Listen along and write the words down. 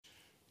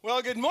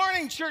Well, good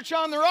morning, Church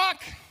on the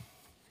Rock.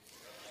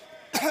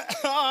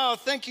 Oh,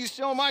 thank you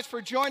so much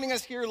for joining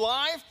us here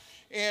live.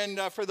 And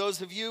for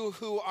those of you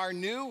who are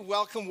new,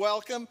 welcome,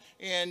 welcome.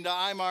 And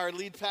I'm our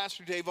lead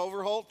pastor, Dave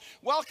Overholt.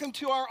 Welcome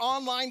to our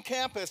online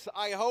campus.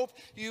 I hope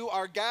you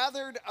are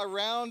gathered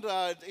around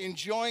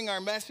enjoying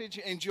our message,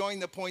 enjoying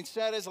the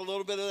poinsettias, a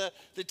little bit of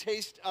the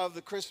taste of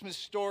the Christmas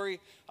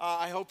story.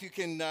 I hope you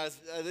can,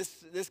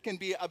 this can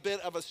be a bit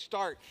of a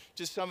start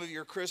to some of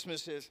your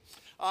Christmases.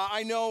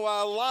 I know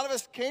a lot of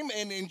us came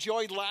and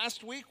enjoyed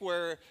last week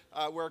where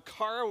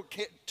Cara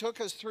took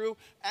us through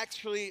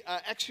actually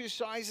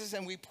exercises,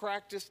 and we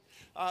practiced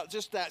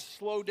just that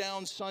slow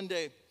down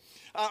Sunday.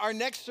 Our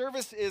next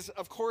service is,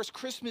 of course,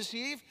 Christmas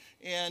Eve,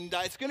 and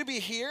it's going to be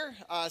here,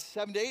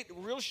 7 to 8,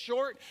 real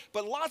short,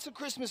 but lots of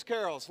Christmas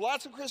carols,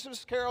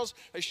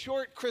 a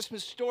short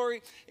Christmas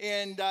story,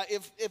 and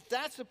if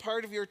that's a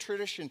part of your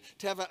tradition,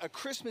 to have a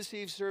Christmas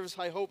Eve service,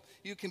 I hope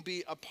you can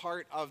be a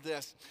part of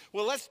this.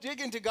 Well, let's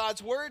dig into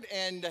God's Word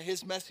and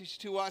His message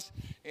to us,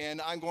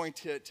 and I'm going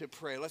to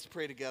pray. Let's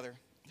pray together.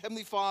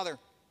 Heavenly Father,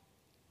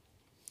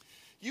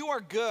 You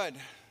are good.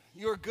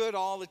 You are good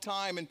all the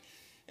time,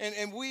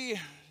 and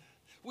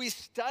we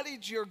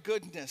studied Your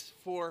goodness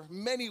for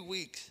many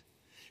weeks,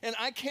 and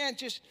I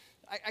can't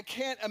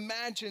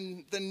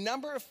imagine the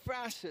number of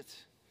facets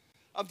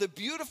of the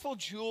beautiful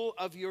jewel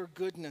of Your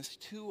goodness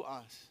to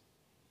us.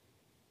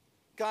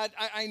 God,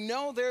 I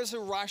know there's a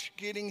rush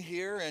getting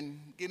here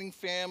and getting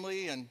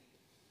family,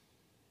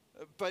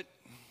 but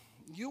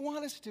You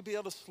want us to be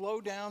able to slow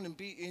down and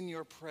be in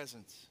Your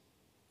presence.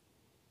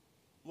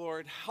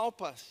 Lord,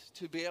 help us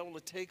to be able to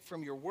take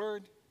from Your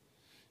word,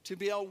 to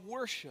be able to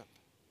worship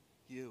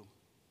You.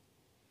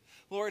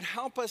 Lord,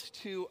 help us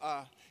to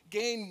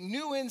gain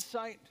new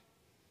insight,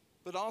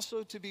 but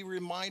also to be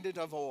reminded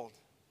of old.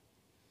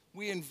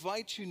 We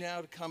invite You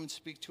now to come and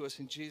speak to us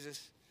in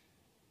Jesus'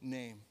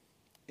 name.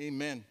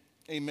 Amen.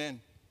 Amen.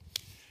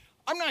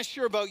 I'm not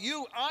sure about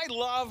you. I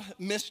love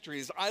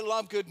mysteries. I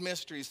love good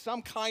mysteries.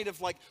 Some kind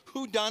of like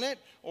whodunit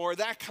or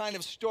that kind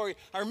of story.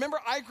 I remember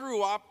I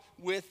grew up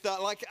with,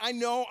 I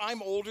know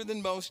I'm older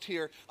than most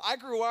here. I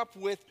grew up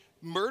with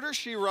Murder,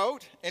 She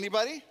Wrote.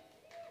 Anybody?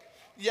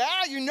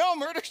 Yeah, you know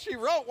Murder, She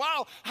Wrote.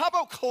 Wow. How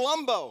about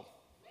Columbo?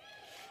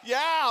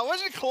 Yeah,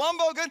 wasn't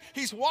Columbo good?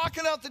 He's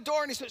walking out the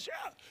door and he says,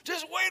 yeah,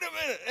 just wait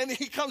a minute. And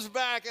he comes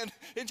back and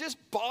it just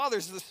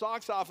bothers the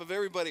socks off of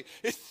everybody.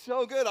 It's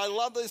so good. I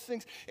love those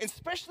things, and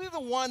especially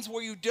the ones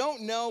where you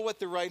don't know what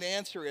the right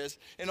answer is.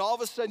 And all of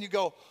a sudden you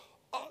go,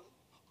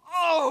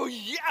 oh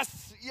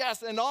yes,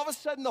 yes. And all of a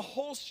sudden the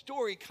whole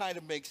story kind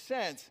of makes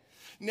sense.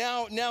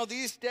 Now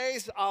these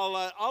days,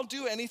 I'll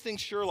do anything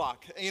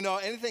Sherlock. You know,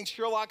 anything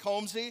Sherlock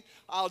Holmesy,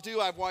 I'll do.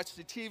 I've watched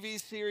the TV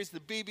series, the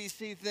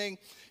BBC thing.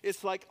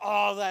 It's like,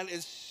 oh, that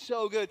is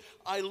so good.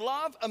 I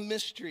love a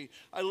mystery.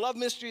 I love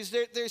mysteries.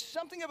 There's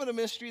something about a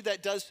mystery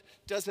that does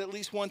at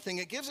least one thing.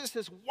 It gives us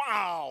this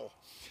wow.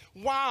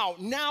 Wow,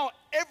 now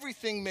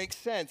everything makes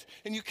sense.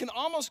 And you can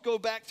almost go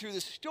back through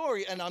the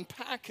story and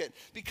unpack it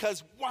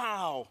because,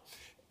 wow,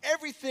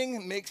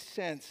 everything makes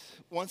sense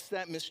once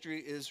that mystery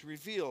is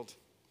revealed.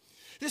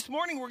 This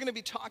morning, we're going to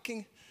be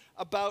talking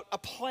about a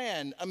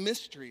plan, a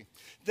mystery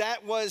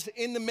that was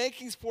in the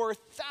makings for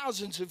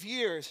thousands of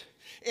years.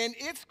 And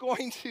it's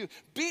going to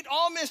beat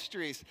all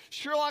mysteries.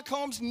 Sherlock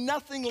Holmes,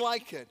 nothing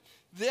like it.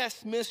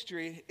 This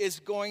mystery is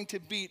going to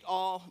beat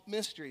all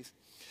mysteries.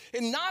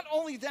 And not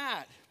only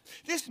that,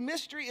 this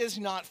mystery is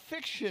not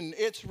fiction.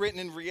 It's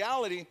written in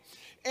reality.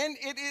 And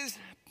it is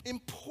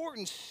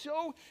important,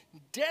 so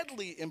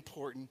deadly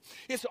important.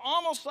 It's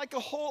almost like a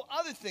whole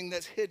other thing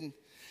that's hidden.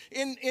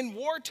 In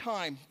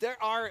wartime,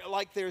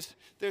 there's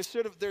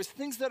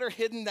things that are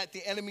hidden that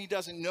the enemy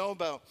doesn't know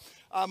about.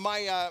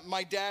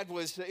 My dad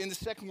was in the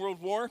Second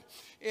World War,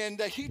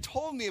 and he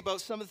told me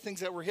about some of the things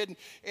that were hidden.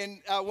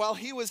 And while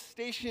he was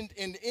stationed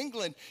in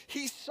England,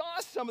 he saw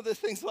some of the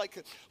things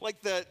like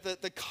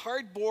the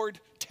cardboard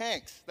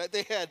tanks that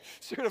they had,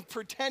 sort of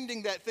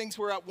pretending that things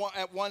were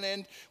at one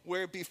end,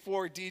 where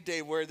before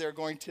D-Day, where they're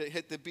going to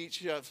hit the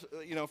beach,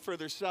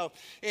 further south.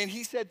 And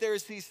he said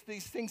there's these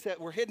things that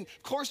were hidden.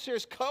 Of course,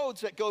 there's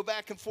codes that go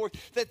back and forth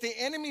that the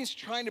enemy is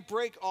trying to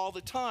break all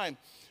the time.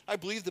 I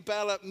believe the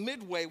battle at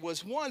Midway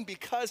was won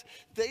because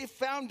they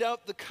found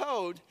out the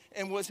code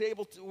and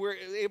were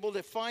able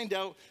to find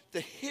out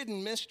the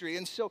hidden mystery.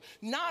 And so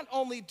not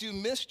only do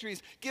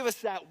mysteries give us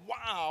that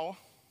wow,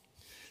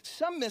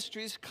 some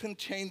mysteries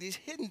contain these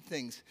hidden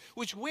things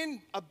which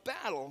win a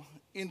battle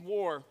in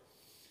war.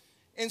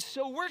 And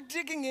so we're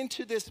digging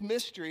into this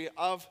mystery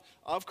of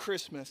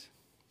Christmas.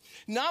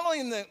 Not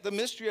only in the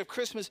mystery of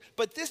Christmas,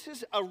 but this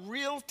is a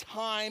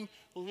real-time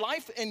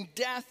life and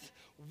death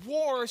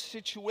war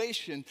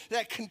situation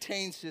that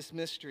contains this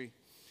mystery.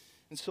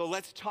 And so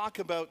let's talk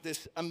about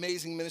this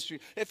amazing ministry.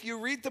 If you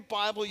read the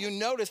Bible, you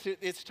notice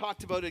it's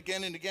talked about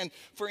again and again.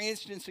 For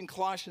instance, in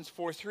Colossians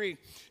 4:3,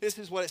 this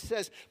is what it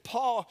says.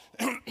 Paul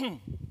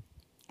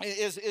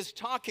is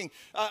talking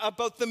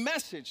about the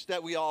message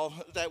that we all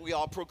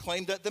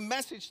proclaim, the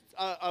message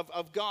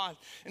of God.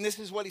 And this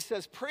is what he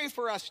says: pray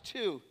for us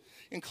too.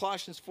 in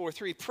Colossians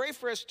 4:3. Pray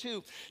for us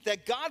too,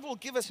 that God will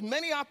give us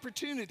many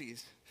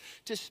opportunities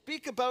to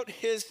speak about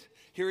his,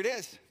 here it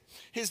is,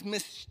 his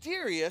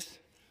mysterious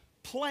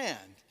plan.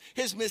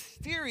 His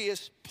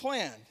mysterious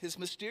plan. His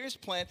mysterious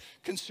plan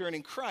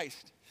concerning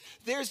Christ.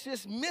 There's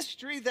this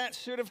mystery that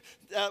sort of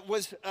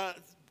was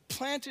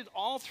planted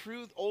all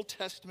through Old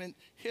Testament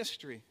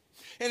history.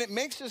 And it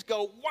makes us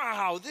go,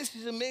 wow, this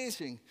is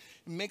amazing.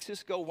 It makes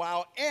us go,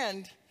 wow.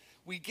 And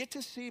we get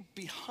to see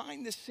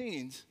behind the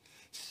scenes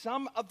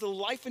some of the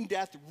life and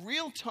death,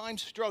 real-time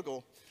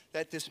struggle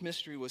that this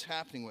mystery was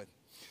happening with.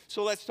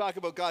 So let's talk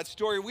about God's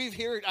story. We've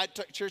here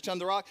at Church on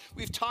the Rock,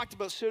 we've talked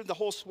about sort of the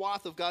whole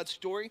swath of God's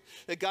story,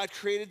 that God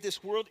created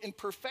this world in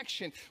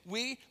perfection.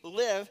 We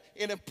live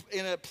in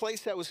a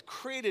place that was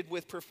created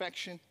with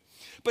perfection.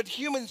 But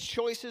human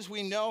choices,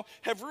 we know,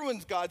 have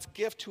ruined God's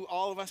gift to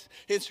all of us.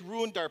 It's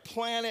ruined our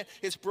planet.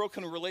 It's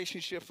broken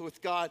relationships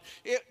with God.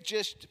 It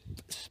just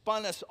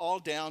spun us all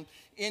down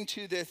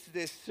into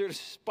this sort of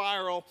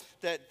spiral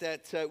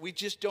that we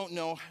just don't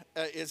know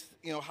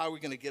how we're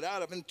going to get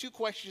out of. And two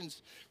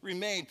questions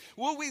remain.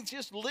 Will we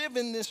just live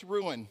in this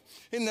ruin?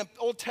 In the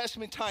Old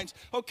Testament times,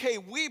 okay,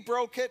 we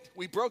broke it.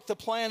 We broke the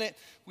planet.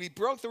 We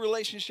broke the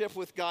relationship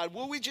with God.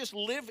 Will we just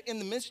live in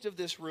the midst of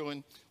this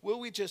ruin? Will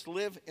we just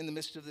live in the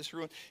midst of this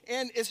ruin?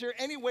 And is there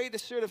any way to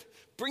sort of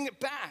bring it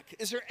back?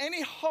 Is there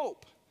any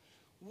hope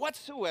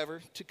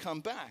whatsoever to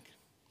come back?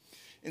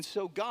 And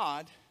so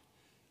God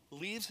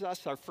leaves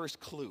us our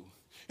first clue.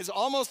 It's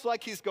almost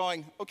like he's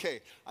going,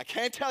 okay, I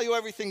can't tell you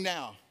everything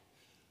now,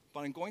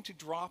 but I'm going to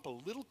drop a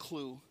little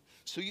clue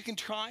so you can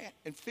try it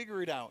and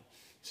figure it out.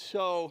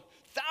 So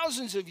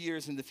thousands of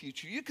years in the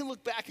future, you can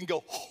look back and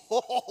go,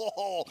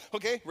 ho,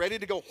 okay, ready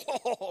to go,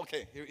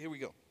 okay, here we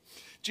go.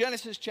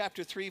 Genesis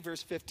chapter 3,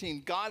 verse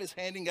 15. God is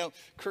handing out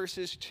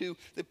curses to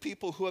the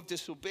people who have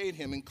disobeyed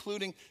him,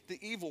 including the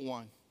evil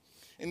one.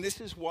 And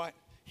this is what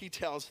he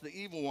tells the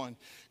evil one.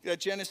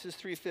 Genesis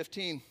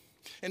 3:15.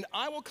 And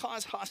I will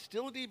cause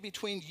hostility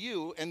between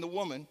you and the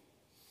woman,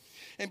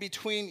 and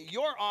between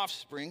your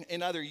offspring,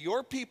 and other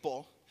your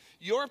people,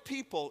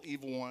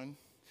 evil one,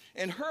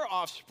 and her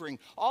offspring,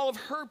 all of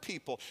her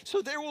people.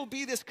 So there will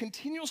be this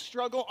continual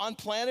struggle on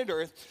planet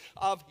Earth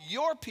of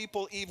your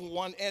people, evil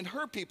one, and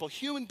her people,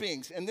 human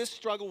beings. And this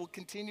struggle will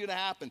continue to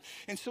happen.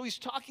 And so he's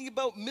talking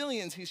about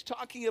millions. He's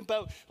talking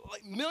about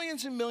like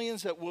millions and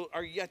millions that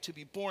are yet to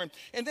be born.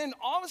 And then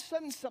all of a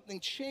sudden something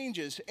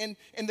changes. And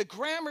the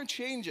grammar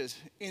changes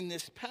in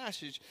this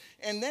passage.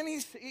 And then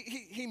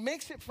he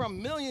makes it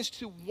from millions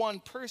to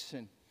one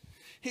person.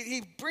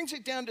 He brings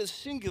it down to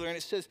singular, and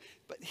it says,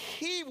 but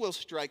he will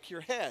strike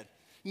your head.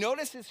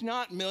 Notice it's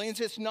not millions,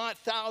 it's not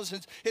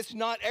thousands, it's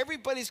not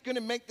everybody's going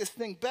to make this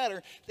thing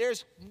better.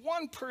 There's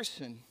one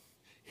person.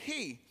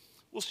 He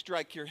will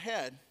strike your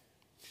head,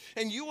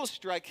 and you will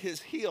strike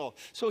his heel.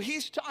 So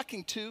he's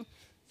talking to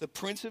the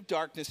prince of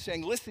darkness,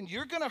 saying, listen,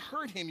 you're going to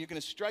hurt him, you're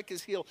going to strike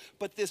his heel,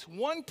 but this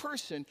one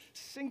person,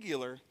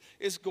 singular,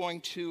 is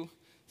going to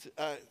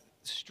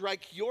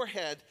strike your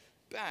head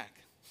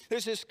back.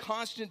 There's this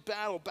constant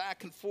battle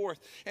back and forth.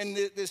 And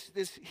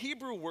this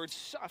Hebrew word,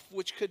 suf,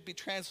 which could be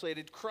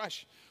translated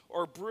crush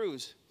or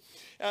bruise,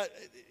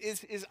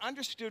 is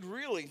understood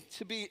really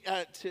to be,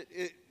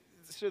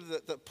 sort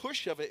of the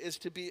push of it is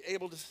to be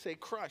able to say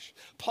crush.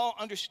 Paul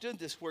understood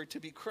this word to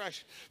be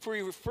crush, for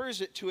he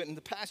refers to it in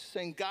the passage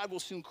saying, God will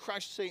soon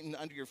crush Satan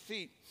under your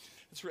feet.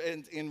 It's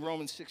in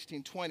Romans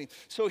 16:20.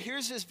 So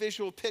here's this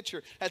visual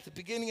picture. At the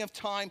beginning of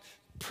time,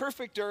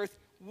 perfect earth,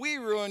 we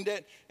ruined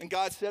it, and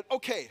God said,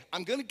 okay,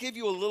 I'm going to give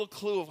you a little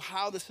clue of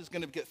how this is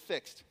going to get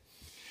fixed.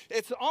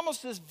 It's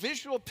almost this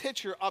visual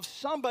picture of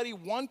somebody,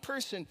 one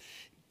person,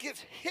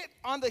 gets hit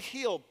on the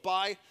heel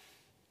by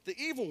the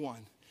evil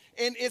one,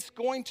 and it's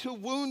going to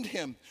wound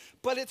him.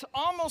 But it's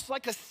almost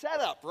like a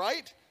setup,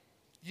 right?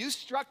 You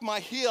struck my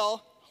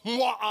heel,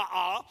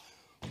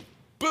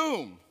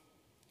 boom,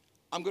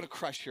 I'm going to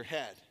crush your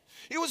head.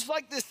 It was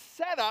like this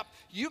setup.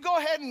 You go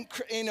ahead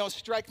and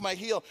strike my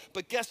heel,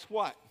 but guess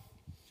what?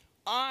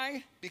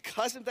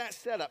 Because of that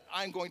setup,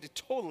 I'm going to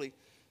totally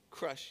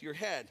crush your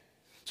head.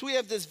 So we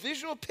have this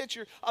visual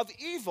picture of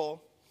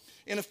evil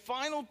in a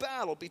final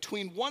battle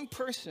between one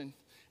person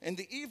and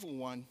the evil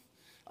one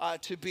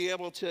to be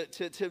able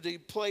to be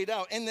played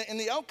out. And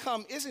the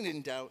outcome isn't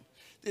in doubt.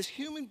 This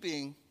human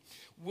being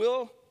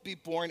will be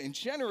born in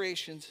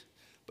generations,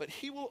 but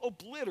he will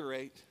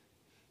obliterate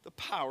the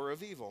power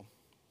of evil.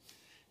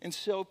 And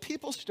so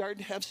people started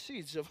to have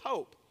seeds of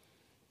hope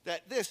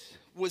that this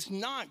was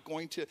not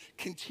going to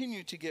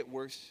continue to get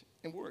worse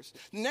and worse.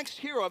 The next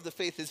hero of the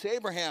faith is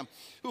Abraham,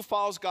 who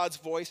follows God's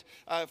voice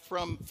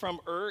from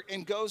Ur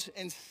and goes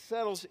and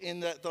settles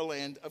in the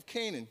land of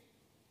Canaan.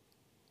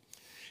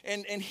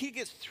 And he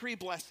gets three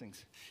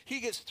blessings. He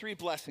gets three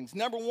blessings.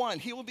 Number one,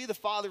 he will be the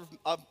father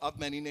of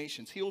many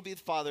nations. He will be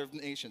the father of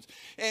nations.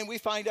 And we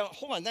find out,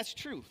 hold on, that's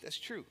true. That's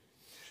true.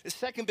 The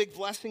second big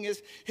blessing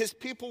is his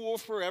people will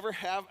forever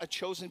have a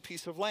chosen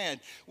piece of land,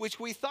 which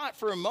we thought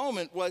for a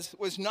moment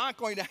was not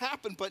going to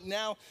happen, but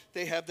now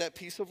they have that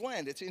piece of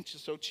land. It's interesting,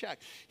 so check.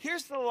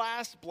 Here's the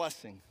last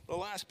blessing. The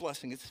last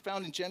blessing. It's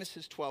found in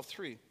Genesis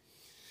 12:3.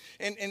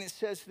 And it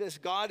says this,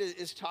 God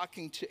is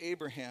talking to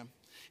Abraham.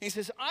 He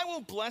says, I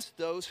will bless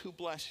those who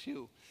bless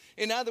you.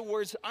 In other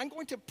words, I'm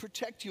going to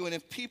protect you, and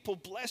if people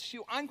bless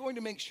you, I'm going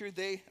to make sure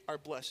they are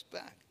blessed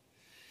back.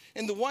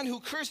 And the one who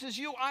curses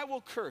you, I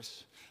will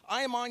curse.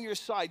 I am on your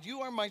side.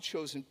 You are my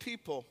chosen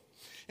people.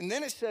 And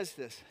then it says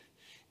this,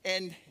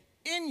 and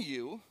in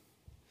you,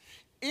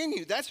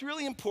 that's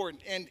really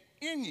important, and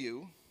in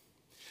you,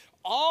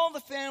 all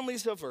the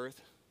families of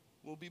earth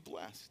will be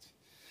blessed.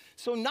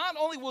 So not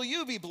only will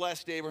you be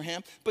blessed,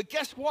 Abraham, but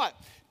guess what?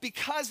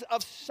 Because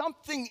of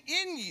something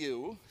in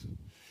you,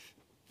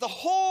 the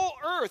whole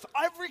earth,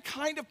 every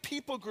kind of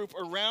people group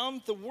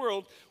around the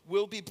world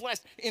will be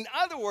blessed. In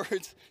other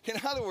words,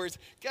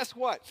 guess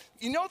what?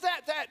 You know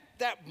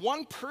that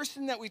one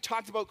person that we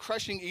talked about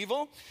crushing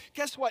evil?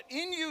 Guess what?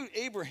 In you,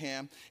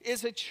 Abraham,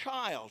 is a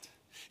child.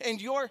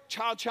 And your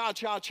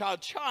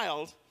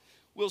child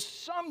will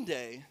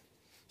someday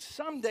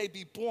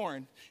be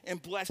born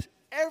and bless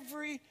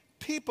every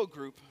people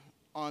group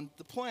on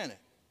the planet.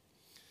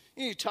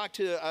 You talk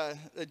to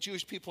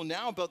Jewish people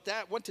now about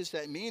that. What does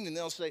that mean? And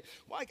they'll say,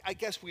 well, I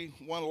guess we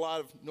won a lot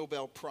of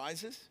Nobel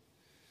Prizes.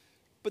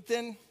 But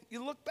then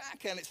you look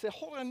back at it and say,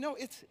 hold on, no,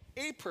 it's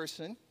a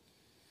person.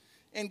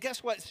 And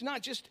guess what? It's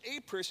not just a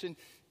person.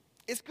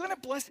 It's going to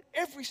bless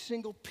every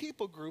single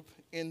people group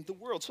in the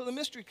world. So the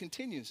mystery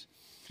continues.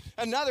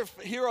 Another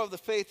hero of the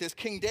faith is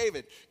King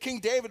David.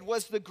 King David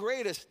was the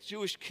greatest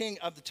Jewish king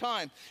of the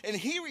time. And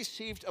he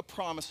received a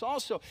promise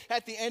also.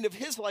 At the end of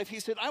his life,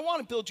 he said, I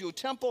want to build you a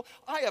temple.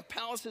 I have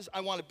palaces.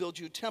 I want to build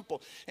you a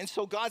temple. And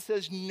so God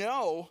says,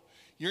 no,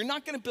 you're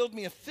not going to build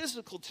me a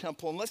physical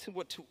temple. And listen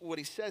to what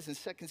he says in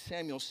 2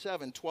 Samuel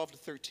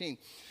 7:12-13.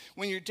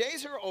 When your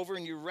days are over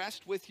and you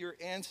rest with your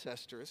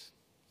ancestors,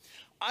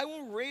 I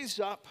will raise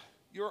up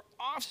your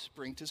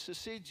offspring to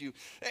succeed you.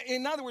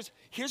 In other words,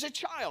 here's a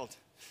child.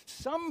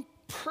 Some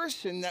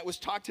person that was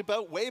talked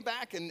about way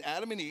back in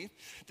Adam and Eve,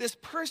 this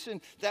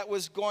person that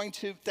was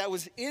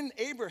in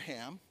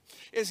Abraham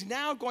is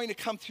now going to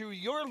come through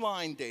your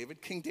line,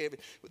 David, King David.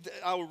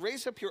 I will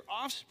raise up your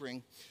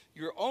offspring,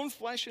 your own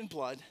flesh and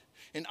blood,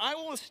 and I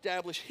will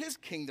establish his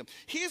kingdom.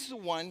 He is the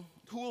one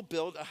who will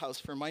build a house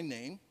for my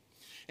name,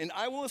 and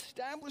I will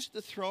establish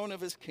the throne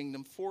of his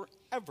kingdom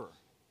forever.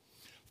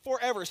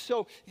 Forever.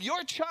 So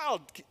your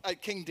child,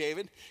 King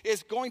David,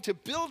 is going to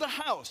build a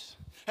house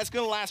that's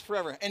going to last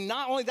forever. And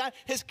not only that,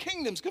 his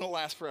kingdom's going to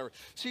last forever.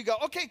 So you go,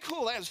 okay,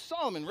 cool, that was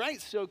Solomon, right?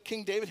 So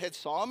King David had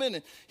Solomon,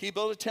 and he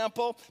built a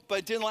temple, but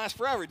it didn't last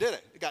forever, did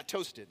it? It got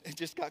toasted. It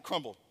just got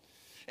crumbled.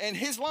 And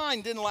his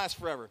line didn't last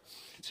forever.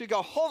 So you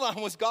go, hold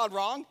on, was God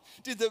wrong?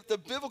 Did the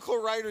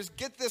biblical writers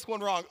get this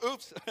one wrong?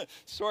 Oops,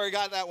 sorry, I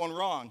got that one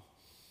wrong.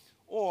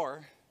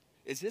 Or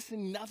is this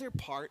another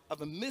part of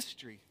a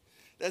mystery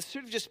that's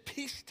sort of just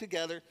pieced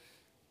together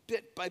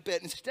bit by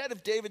bit? Instead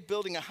of David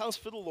building a house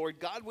for the Lord,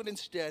 God would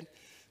instead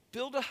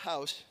build a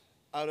house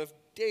out of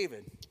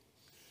David.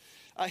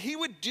 He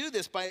would do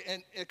this by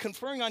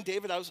conferring on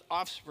David's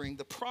offspring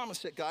the promise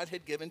that God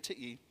had given to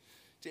Eve,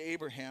 to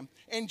Abraham,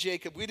 and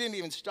Jacob. We didn't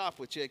even stop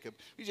with Jacob.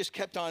 We just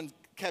kept on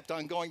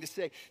going to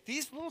say,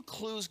 these little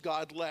clues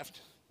God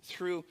left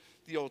through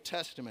the Old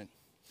Testament.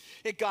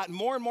 It got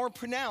more and more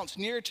pronounced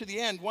near to the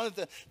end. One of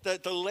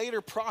the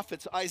later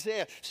prophets,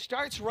 Isaiah,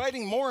 starts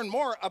writing more and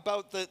more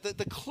about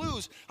the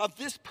clues of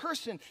this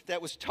person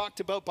that was talked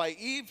about by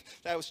Eve,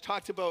 that was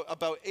talked about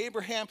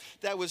Abraham,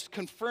 that was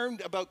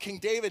confirmed about King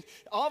David.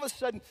 All of a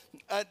sudden,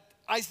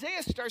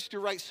 Isaiah starts to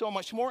write so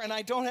much more, and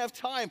I don't have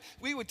time.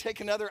 We would take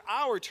another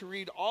hour to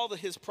read all of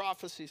his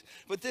prophecies.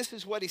 But this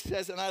is what he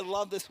says, and I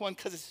love this one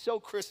because it's so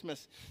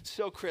Christmas,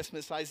 so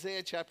Christmas.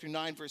 Isaiah chapter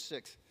 9, verse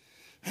 6.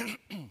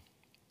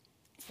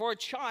 For a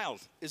child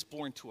is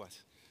born to us.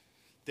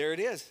 There it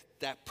is,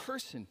 that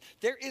person.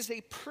 There is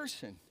a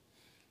person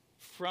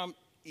from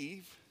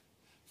Eve,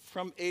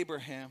 from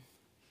Abraham,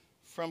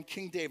 from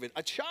King David.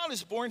 A child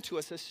is born to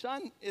us. A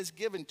son is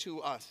given to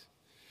us.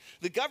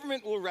 The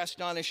government will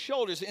rest on his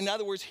shoulders. In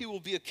other words, he will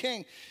be a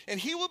king. And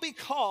he will be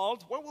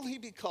called, what will he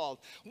be called?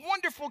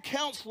 Wonderful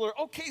Counselor.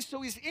 Okay, so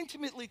he's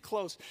intimately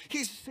close.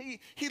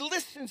 He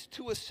listens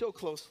to us so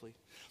closely.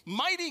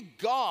 Mighty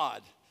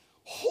God.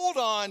 Hold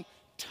on,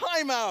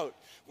 time out.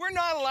 We're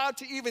not allowed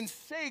to even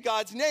say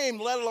God's name,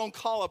 let alone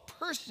call a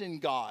person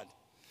God.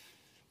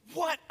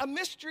 What a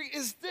mystery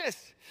is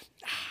this?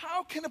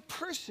 How can a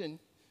person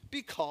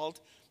be called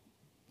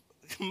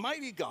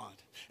Mighty God?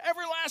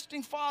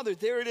 Everlasting Father,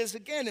 there it is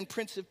again in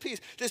Prince of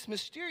Peace. This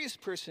mysterious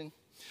person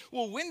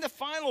will win the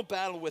final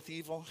battle with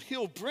evil.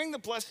 He'll bring the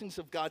blessings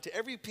of God to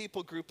every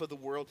people group of the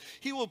world.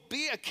 He will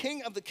be a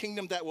king of the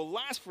kingdom that will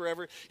last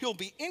forever. He'll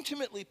be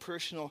intimately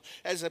personal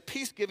as a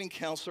peace-giving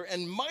counselor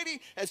and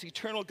mighty as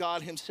eternal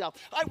God himself.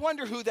 I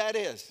wonder who that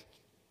is.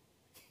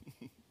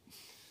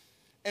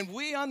 And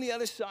we on the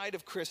other side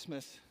of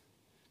Christmas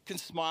can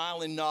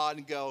smile and nod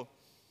and go,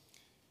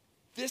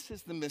 This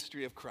is the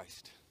mystery of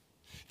Christ.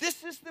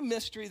 This is the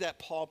mystery that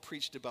Paul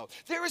preached about.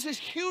 There is this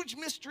huge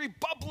mystery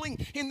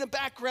bubbling in the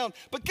background.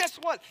 But guess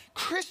what?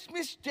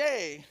 Christmas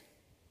Day,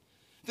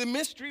 the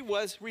mystery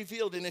was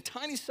revealed in a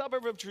tiny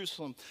suburb of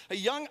Jerusalem. A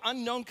young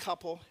unknown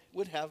couple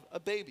would have a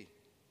baby.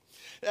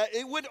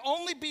 It would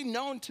only be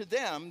known to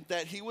them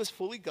that he was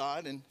fully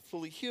God and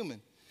fully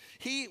human.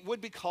 He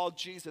would be called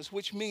Jesus,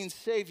 which means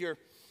Savior.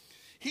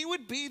 He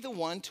would be the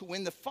one to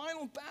win the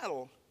final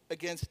battle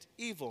against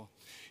evil.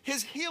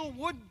 His heel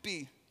would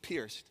be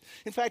pierced.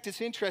 In fact,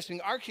 it's interesting.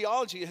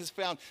 Archaeology has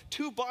found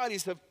 2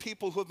 bodies of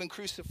people who have been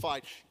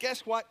crucified.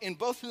 Guess what? In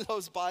both of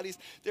those bodies,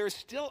 there is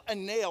still a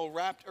nail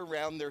wrapped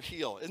around their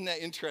heel. Isn't that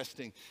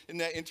interesting? Isn't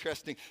that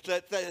interesting?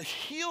 That the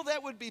heel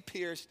that would be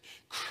pierced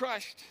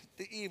crushed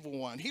the evil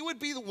one. He would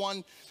be the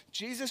one,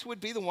 Jesus would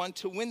be the one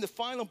to win the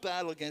final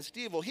battle against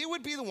evil. He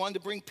would be the one to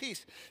bring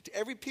peace to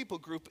every people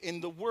group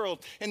in the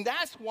world. And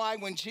that's why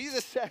when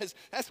Jesus says,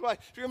 if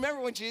you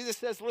remember when Jesus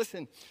says,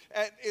 listen,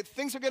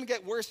 things are going to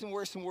get worse and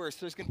worse and worse.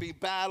 There's going to be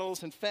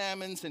battles and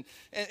famines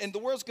and the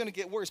world's going to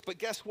get worse. But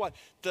guess what?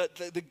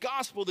 The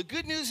gospel, the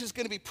good news is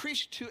going to be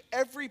preached to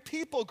every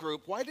people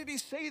group. Why did he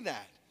say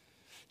that?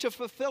 To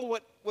fulfill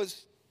what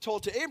was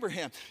told to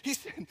Abraham. He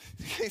said,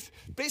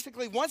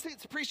 basically, once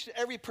it's preached to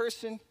every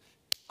person,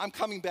 I'm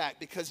coming back,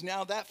 because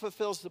now that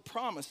fulfills the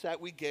promise that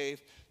we gave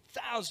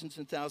thousands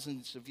and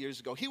thousands of years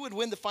ago. He would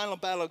win the final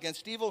battle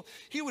against evil.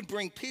 He would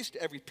bring peace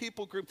to every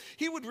people group.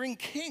 He would reign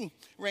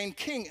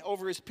king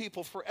over his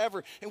people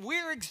forever. And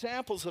we're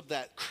examples of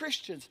that.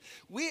 Christians,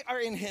 we are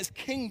in his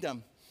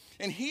kingdom,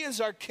 and he is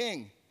our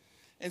king.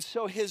 And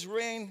so his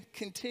reign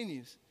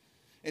continues.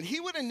 And he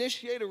would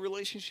initiate a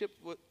relationship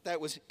that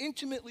was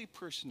intimately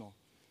personal.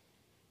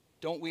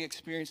 Don't we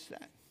experience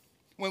that?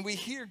 When we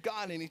hear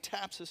God and he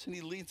taps us and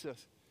he leads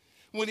us.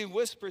 When he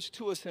whispers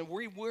to us and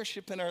we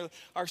worship and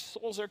our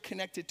souls are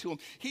connected to him.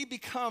 He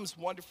becomes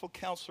Wonderful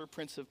Counselor,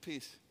 Prince of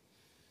Peace.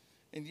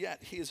 And yet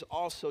he is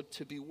also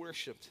to be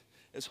worshiped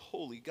as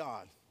holy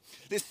God.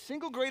 This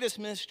single greatest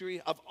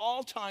mystery of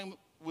all time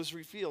was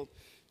revealed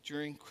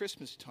during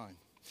Christmas time.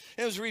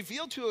 And it was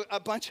revealed to a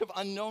bunch of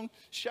unknown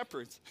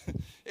shepherds.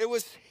 It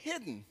was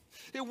hidden.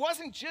 It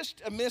wasn't just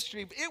a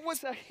mystery. It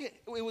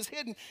was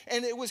hidden,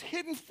 and it was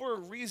hidden for a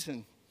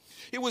reason.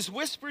 It was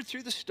whispered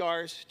through the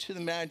stars to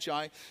the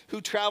Magi who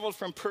traveled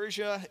from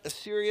Persia,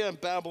 Assyria, and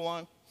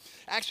Babylon,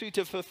 actually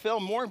to fulfill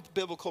more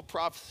biblical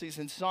prophecies.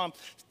 In Psalm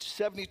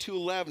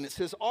 72:11, it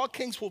says, all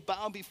kings will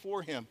bow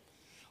before him.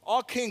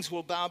 All kings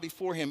will bow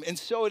before him. And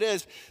so it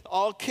is.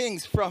 All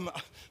kings from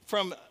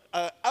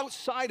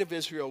outside of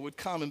Israel would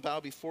come and bow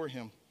before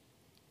him.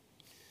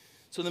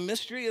 So the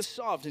mystery is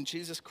solved in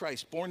Jesus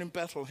Christ, born in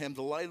Bethlehem,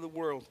 the light of the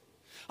world.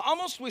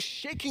 Almost with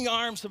shaking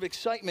arms of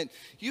excitement,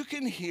 you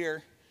can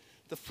hear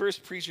the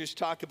first preachers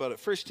talk about it.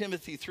 1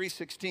 Timothy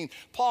 3:16.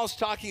 Paul's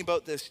talking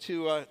about this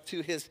to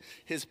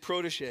his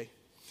protege.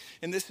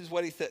 And this is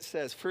what he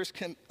says,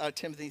 1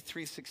 Timothy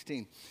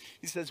 3:16.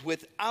 He says,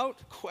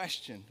 without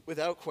question,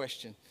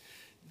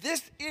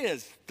 this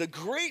is the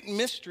great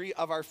mystery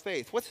of our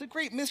faith. What's the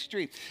great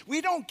mystery?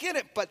 We don't get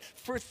it, but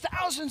for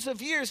thousands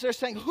of years, they're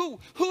saying, who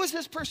is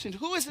this person?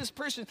 Who is this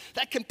person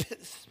that can,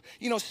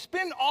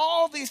 spin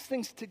all these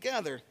things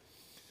together?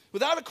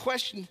 Without a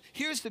question,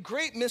 here's the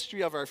great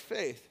mystery of our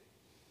faith.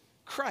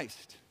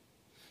 Christ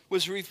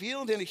was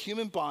revealed in a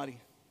human body,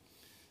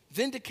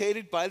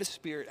 vindicated by the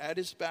Spirit at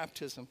his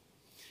baptism.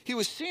 He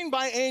was seen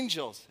by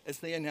angels as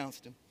they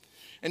announced him,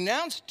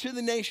 announced to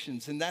the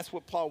nations, and that's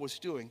what Paul was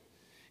doing.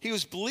 He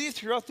was believed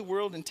throughout the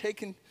world and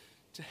taken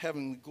to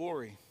heavenly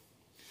glory.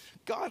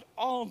 God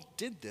all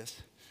did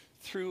this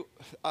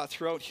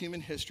throughout human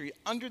history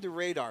under the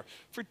radar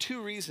for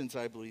 2 reasons,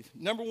 I believe.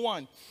 Number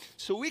 1,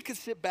 so we could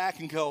sit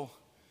back and go,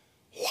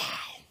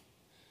 wow,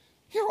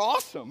 you're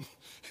awesome.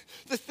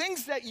 The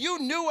things that you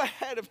knew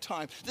ahead of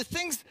time,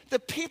 the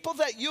people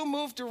that you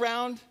moved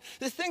around,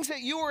 the things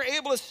that you were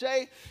able to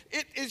say,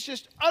 it is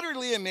just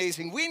utterly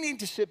amazing. We need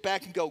to sit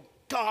back and go,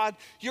 God,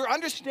 your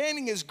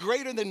understanding is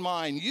greater than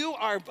mine. You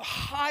are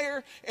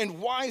higher and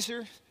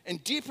wiser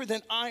and deeper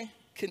than I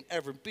can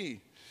ever be.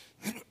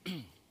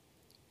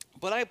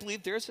 But I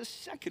believe there's a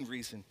second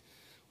reason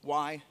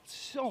why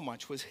so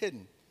much was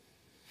hidden.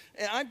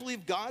 And I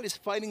believe God is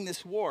fighting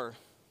this war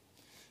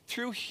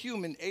through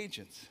human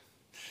agents.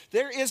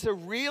 There is a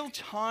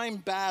real-time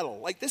battle.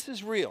 Like, this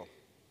is real.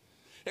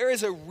 There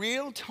is a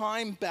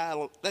real-time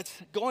battle that's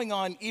going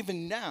on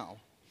even now.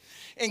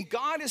 And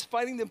God is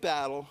fighting the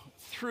battle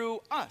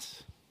through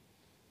us.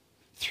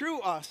 Through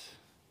us,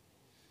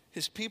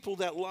 his people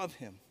that love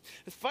him.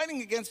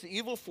 Fighting against the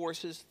evil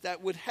forces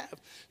that would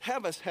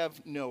have us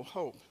have no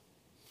hope.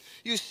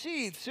 You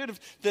see sort of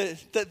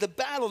the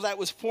battle that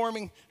was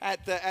forming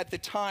at the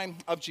time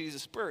of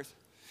Jesus' birth.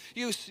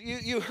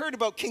 You heard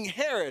about King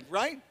Herod,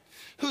 right?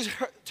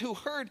 Who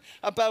heard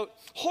about,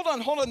 hold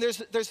on,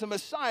 there's a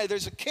Messiah,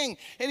 there's a king,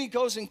 and he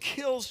goes and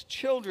kills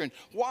children.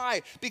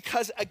 Why?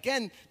 Because,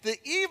 again, the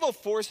evil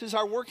forces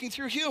are working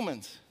through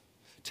humans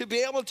to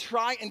be able to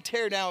try and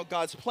tear down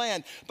God's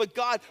plan. But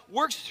God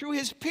works through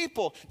his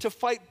people to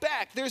fight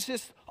back. There's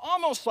this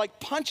almost like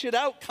punch it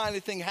out kind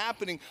of thing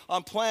happening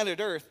on planet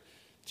Earth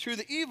through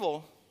the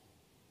evil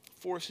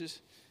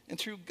forces and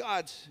through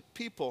God's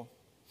people.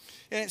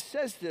 And it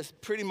says this,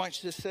 pretty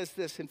much this says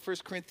this in 1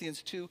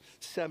 Corinthians 2,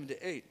 7-8.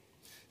 It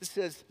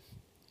says,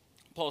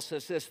 Paul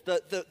says this,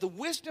 the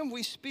wisdom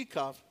we speak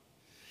of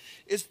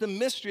is the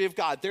mystery of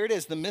God. There it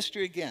is, the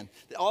mystery again.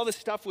 All this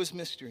stuff was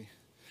mystery.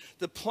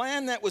 The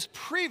plan that was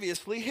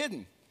previously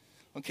hidden.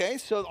 Okay,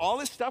 so all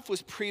this stuff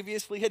was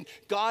previously hidden.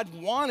 God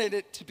wanted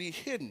it to be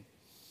hidden,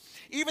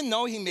 even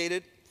though he made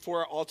it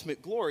for our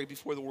ultimate glory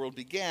before the world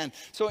began.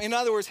 So in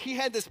other words, he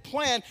had this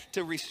plan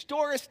to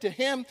restore us to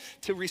him,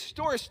 to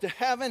restore us to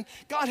heaven.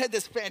 God had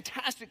this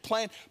fantastic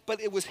plan,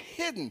 but it was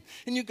hidden.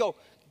 And you go,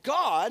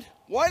 God,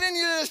 why didn't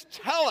you just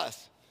tell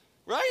us,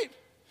 right?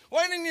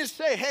 Why didn't you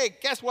say, hey,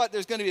 guess what?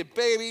 There's going to be a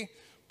baby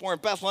born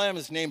in Bethlehem.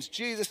 His name's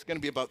Jesus. It's going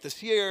to be about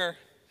this year.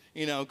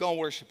 You know, go and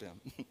worship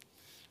him.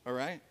 All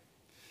right?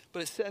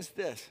 But it says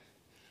this,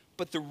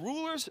 but the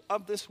rulers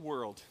of this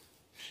world,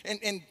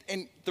 and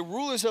the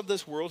rulers of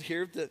this world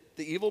here, the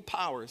evil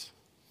powers,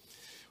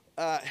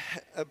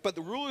 but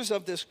the rulers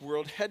of this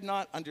world have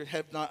not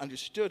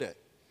understood it.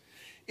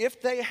 If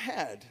they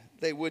had,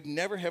 they would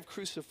never have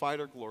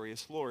crucified our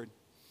glorious Lord.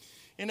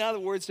 In other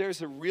words,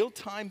 there's a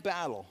real-time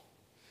battle.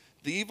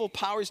 The evil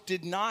powers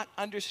did not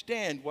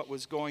understand what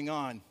was going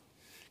on.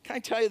 Can I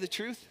tell you the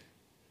truth?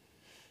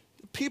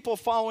 The people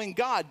following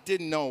God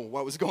didn't know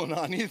what was going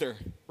on either,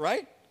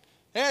 right?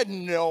 They had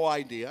no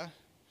idea.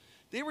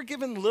 They were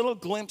given little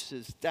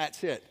glimpses,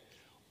 that's it.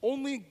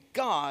 Only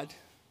God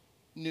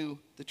knew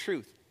the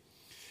truth.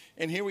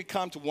 And here we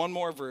come to one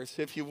more verse.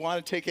 If you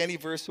want to take any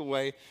verse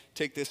away,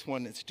 take this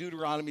one. It's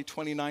Deuteronomy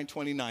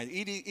 29:29.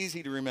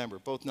 Easy to remember,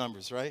 both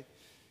numbers, right?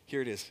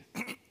 Here it is.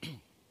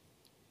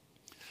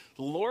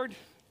 The Lord,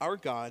 our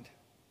God,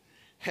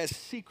 has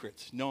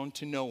secrets known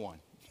to no one.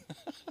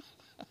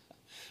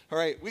 All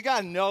right, we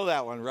got to know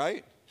that one,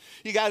 right?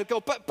 You got to go,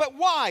 but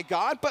why,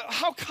 God? But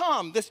how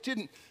come this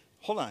didn't?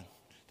 Hold on.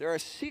 There are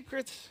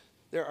secrets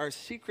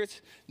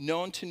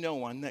known to no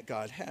one that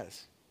God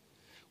has.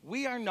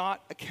 We are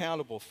not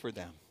accountable for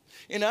them.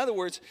 In other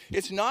words,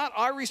 it's not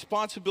our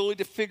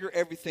responsibility to figure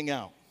everything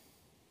out,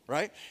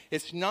 right?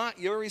 It's not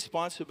your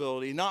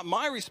responsibility, not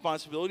my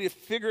responsibility to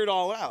figure it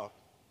all out.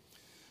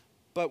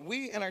 But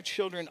we and our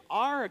children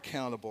are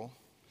accountable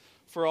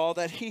for all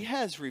that he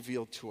has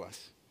revealed to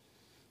us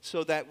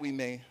so that we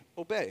may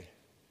obey.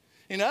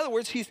 In other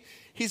words,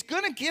 he's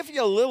going to give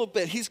you a little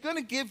bit. He's going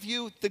to give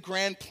you the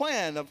grand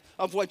plan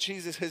of what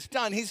Jesus has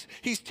done.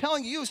 He's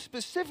telling you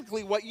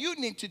specifically what you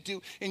need to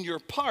do in your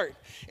part.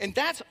 And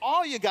that's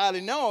all you got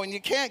to know. And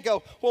you can't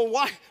go, well,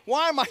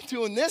 why am I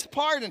doing this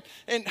part?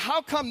 And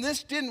how come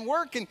this didn't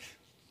work? And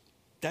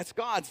that's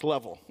God's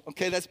level.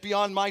 Okay, that's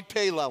beyond my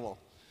pay level.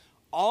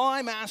 All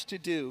I'm asked to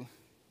do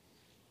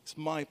is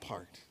my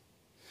part.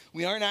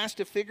 We aren't asked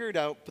to figure it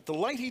out, but the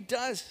light he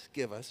does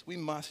give us, we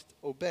must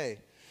obey.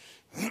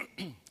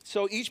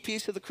 So each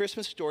piece of the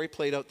Christmas story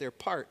played out their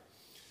part.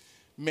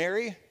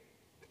 Mary,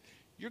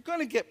 you're going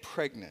to get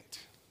pregnant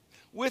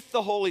with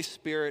the Holy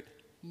Spirit.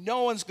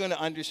 No one's going to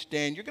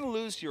understand. You're going to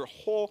lose your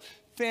whole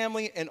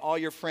family and all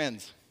your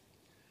friends.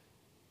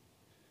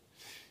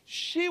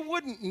 She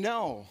wouldn't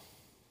know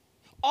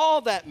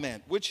all that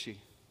meant, would she?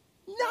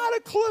 Not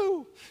a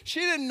clue.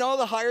 She didn't know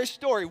the higher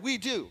story. We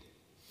do.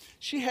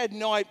 She had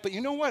no idea. But you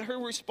know what her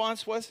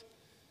response was?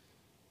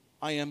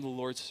 I am the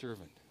Lord's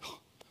servant.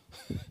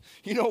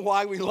 You know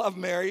why we love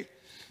Mary?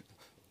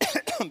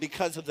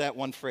 Because of that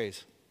one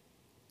phrase.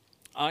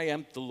 I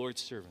am the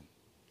Lord's servant.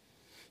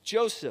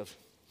 Joseph.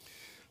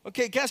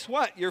 Okay, guess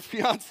what? Your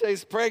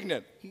fiance's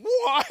pregnant.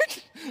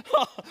 What?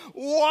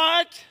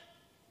 What?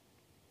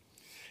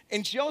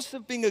 And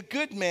Joseph, being a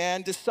good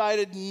man,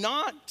 decided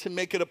not to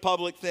make it a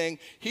public thing.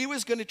 He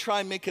was going to try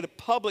and make it a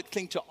public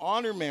thing to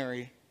honor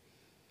Mary,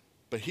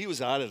 but he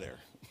was out of there.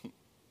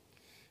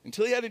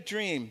 Until he had a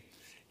dream.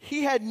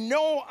 He had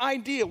no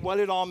idea what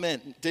it all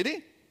meant, did he?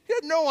 He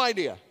had no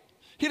idea.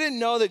 He didn't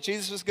know that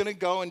Jesus was going to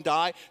go and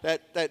die,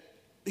 that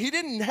he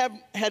didn't have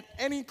had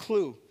any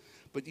clue.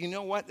 But you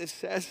know what it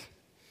says?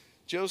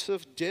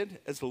 Joseph did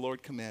as the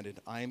Lord commanded.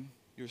 I'm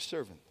your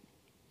servant.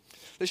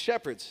 The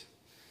shepherds.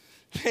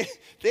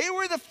 They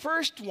were the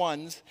first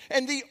ones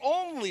and the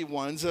only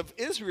ones of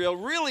Israel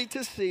really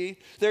to see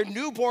their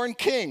newborn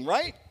king,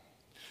 right?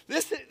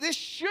 This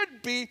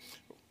should be,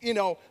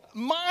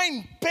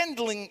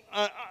 mind-bending,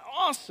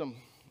 awesome.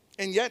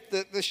 And yet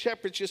the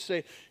shepherds just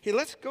say, hey,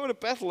 let's go to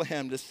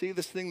Bethlehem to see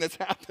this thing that's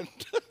happened.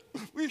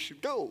 We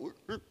should go.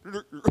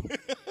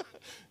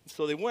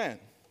 So they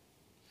went.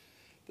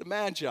 The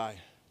Magi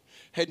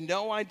had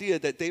no idea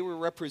that they were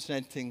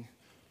representing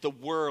the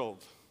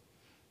world,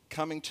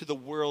 coming to the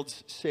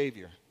world's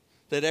Savior,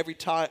 that every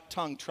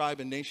tongue, tribe,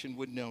 and nation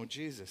would know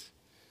Jesus.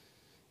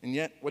 And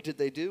yet, what did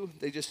they do?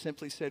 They just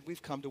simply said,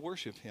 we've come to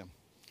worship him.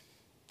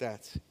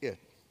 That's it.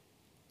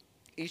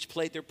 Each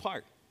played their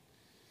part,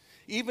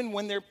 even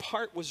when their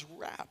part was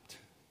wrapped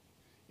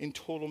in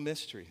total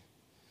mystery.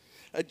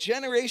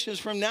 Generations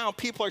from now,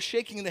 people are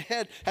shaking their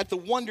head at the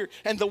wonder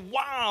and the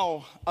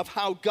wow of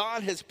how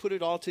God has put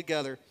it all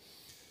together.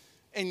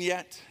 And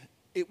yet,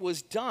 it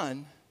was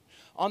done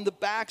on the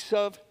backs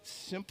of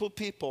simple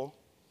people,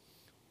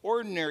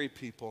 ordinary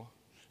people,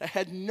 that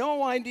had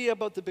no idea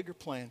about the bigger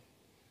plan.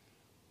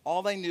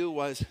 All they knew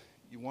was,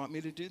 you want me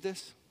to do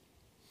this?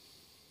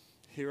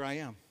 Here I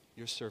am,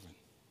 your servant.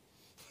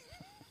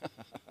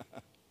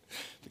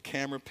 The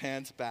camera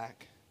pans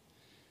back,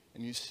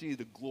 and you see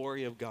the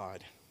glory of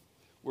God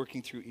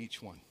working through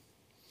each one.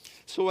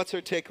 So what's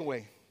our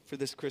takeaway for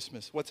this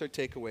Christmas? What's our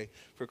takeaway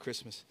for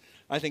Christmas?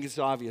 I think it's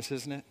obvious,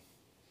 isn't it?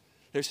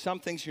 There's some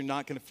things you're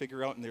not going to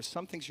figure out, and there's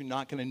some things you're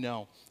not going to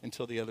know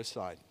until the other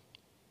side.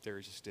 There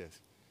it just is.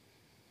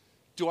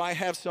 Do I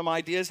have some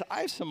ideas?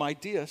 I have some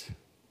ideas.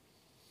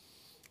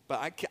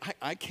 But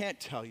I can't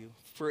tell you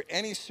for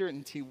any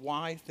certainty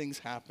why things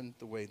happen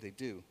the way they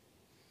do.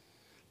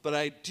 But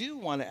I do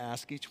want to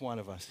ask each one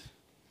of us,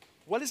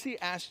 what has he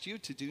asked you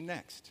to do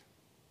next?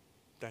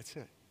 That's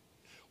it.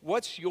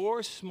 What's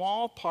your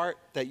small part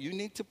that you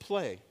need to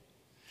play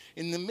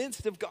in the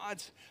midst of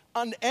God's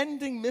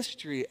unending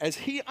mystery as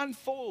he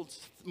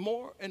unfolds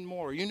more and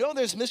more? You know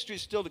there's mystery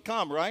still to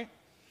come, right?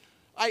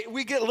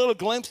 We get a little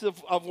glimpse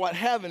of what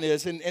heaven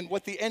is and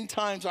what the end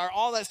times are,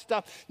 all that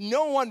stuff.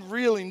 No one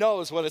really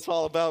knows what it's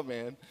all about,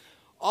 man.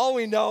 All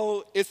we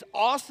know, it's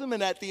awesome,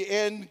 and at the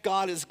end,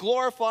 God is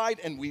glorified,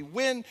 and we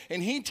win,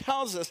 and he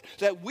tells us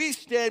that we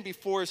stand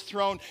before his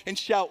throne and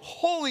shout,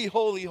 holy,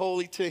 holy,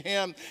 holy to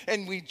him,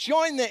 and we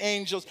join the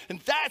angels,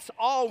 and that's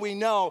all we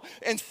know.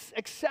 And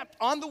except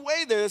on the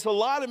way there's a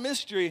lot of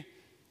mystery.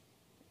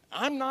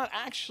 I'm not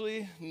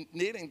actually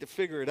needing to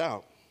figure it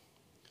out.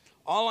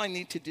 All I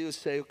need to do is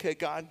say, okay,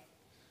 God,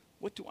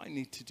 what do I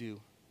need to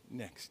do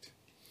next?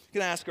 I'm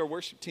going to ask our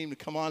worship team to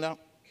come on up.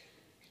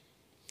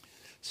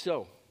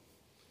 So,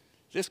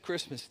 this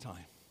Christmas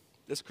time,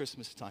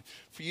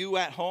 for you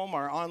at home,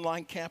 our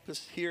online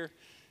campus here,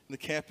 and the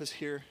campus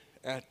here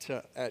at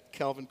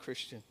Calvin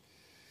Christian,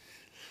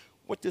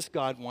 what does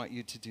God want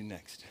you to do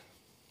next?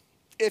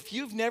 If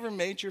you've never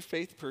made your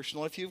faith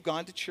personal, if you've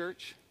gone to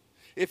church,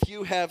 if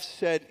you have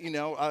said,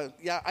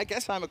 yeah, I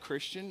guess I'm a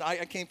Christian,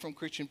 I came from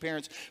Christian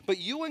parents, but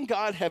you and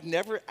God have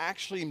never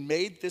actually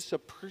made this a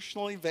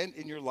personal event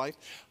in your life,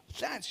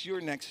 that's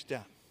your next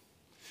step.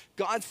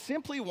 God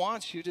simply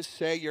wants you to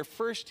say your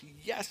first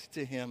yes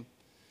to him,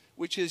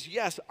 which is,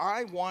 yes,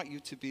 I want you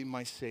to be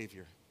my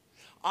Savior.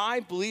 I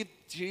believe,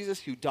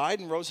 Jesus, you died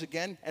and rose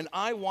again, and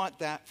I want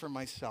that for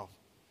myself.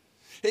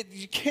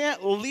 You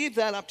can't leave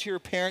that up to your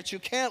parents. You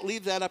can't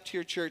leave that up to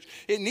your church.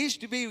 It needs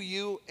to be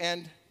you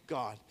and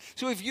God.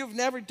 So if you've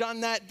never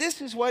done that,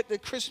 this is what the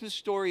Christmas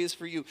story is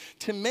for you.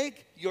 To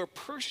make your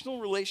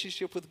personal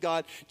relationship with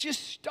God,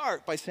 just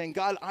start by saying,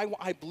 God,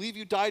 I believe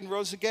you died and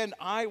rose again.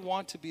 I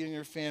want to be in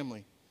your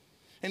family.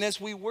 And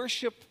as we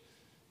worship,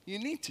 you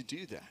need to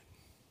do that.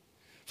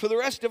 For the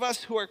rest of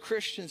us who are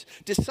Christians,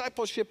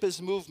 discipleship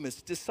is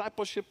movements.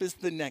 Discipleship is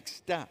the next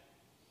step.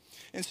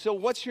 And so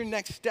what's your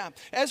next step?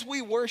 As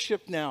we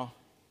worship now,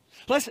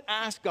 let's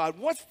ask God,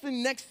 what's the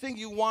next thing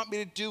you want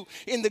me to do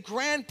in the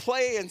grand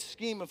play and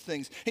scheme of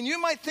things? And you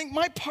might think,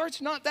 my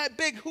part's not that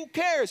big. Who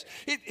cares?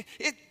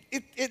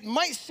 It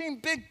might seem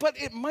big,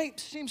 but it might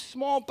seem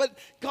small. But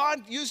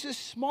God uses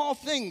small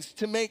things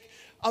to make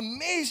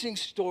amazing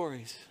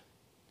stories.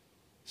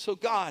 So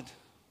God,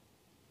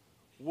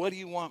 what do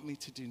you want me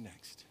to do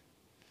next?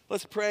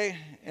 Let's pray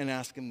and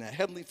ask him that.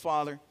 Heavenly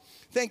Father,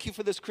 thank you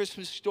for this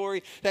Christmas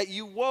story that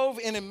you wove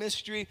in a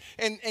mystery,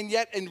 and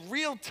yet in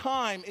real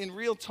time,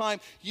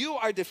 you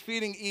are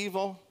defeating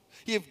evil.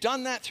 You've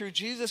done that through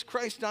Jesus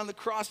Christ on the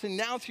cross and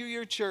now through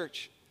your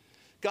church.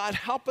 God,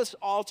 help us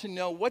all to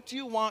know, what do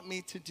you want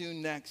me to do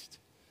next?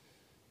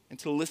 And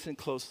to listen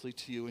closely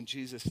to you in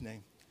Jesus'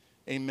 name.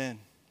 Amen.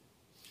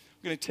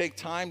 We're going to take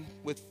time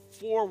with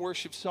 4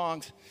 worship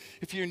songs.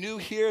 If you're new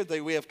here,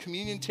 we have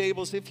communion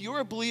tables. If you're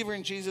a believer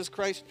in Jesus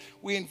Christ,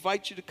 we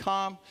invite you to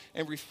come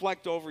and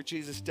reflect over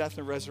Jesus' death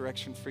and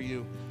resurrection for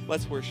you.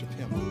 Let's worship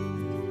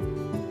him.